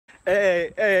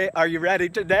Hey, hey, are you ready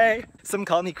today? Some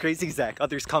call me Crazy Zach,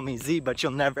 others call me Z, but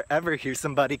you'll never ever hear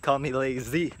somebody call me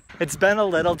lazy. It's been a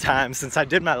little time since I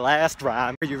did my last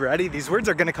rhyme. Are you ready? These words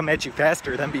are gonna come at you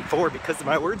faster than before because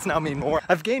my words now mean more.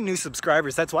 I've gained new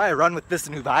subscribers, that's why I run with this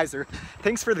new visor.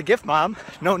 Thanks for the gift, Mom.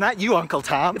 No, not you, Uncle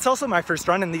Tom. It's also my first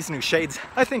run in these new shades.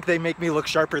 I think they make me look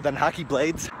sharper than hockey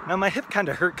blades. Now my hip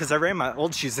kinda hurt because I ran my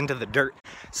old shoes into the dirt.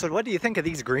 So what do you think of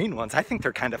these green ones? I think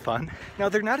they're kinda fun. Now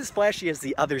they're not as flashy as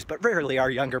the others, but rarely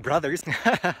are younger brothers.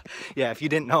 Yeah, if you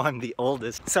didn't know, I'm the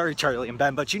oldest. Sorry, Charlie and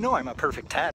Ben, but you know I'm a perfect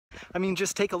 10. I mean,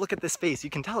 just take a look at this face. You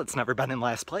can tell it's never been in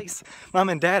last place. Mom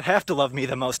and Dad have to love me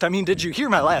the most. I mean, did you hear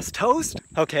my last toast?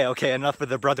 Okay, enough of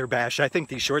the brother bash. I think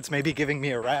these shorts may be giving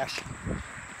me a rash.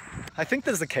 I think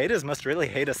the cicadas must really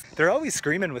hate us. They're always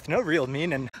screaming with no real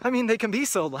meaning. I mean, they can be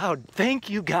so loud. Thank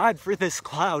you, God, for this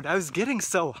cloud. I was getting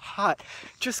so hot.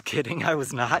 Just kidding, I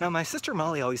was not. Now, my sister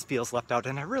Molly always feels left out,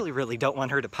 and I really don't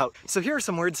want her to pout. So here are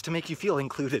some words to make you feel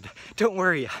included. Don't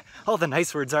worry, all the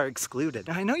nice words are excluded.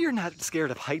 Now, I know you're not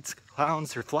scared of heights,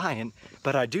 clowns, or flying,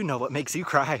 but I do know what makes you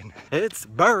cry. It's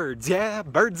birds, yeah,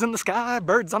 birds in the sky,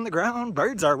 birds on the ground.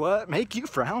 Birds are what make you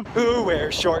frown. Who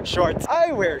wears short shorts?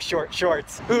 I wear short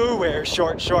shorts. Who wears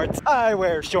short shorts? I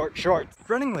wear short shorts.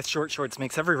 Running with short shorts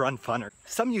makes every run funner.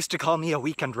 Some used to call me a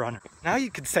weekend runner. Now you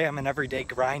could say I'm an everyday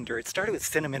grinder. It started with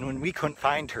Cinnamon when we couldn't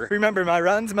find her. Remember, my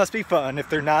runs must be fun. If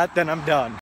they're not, then I'm done.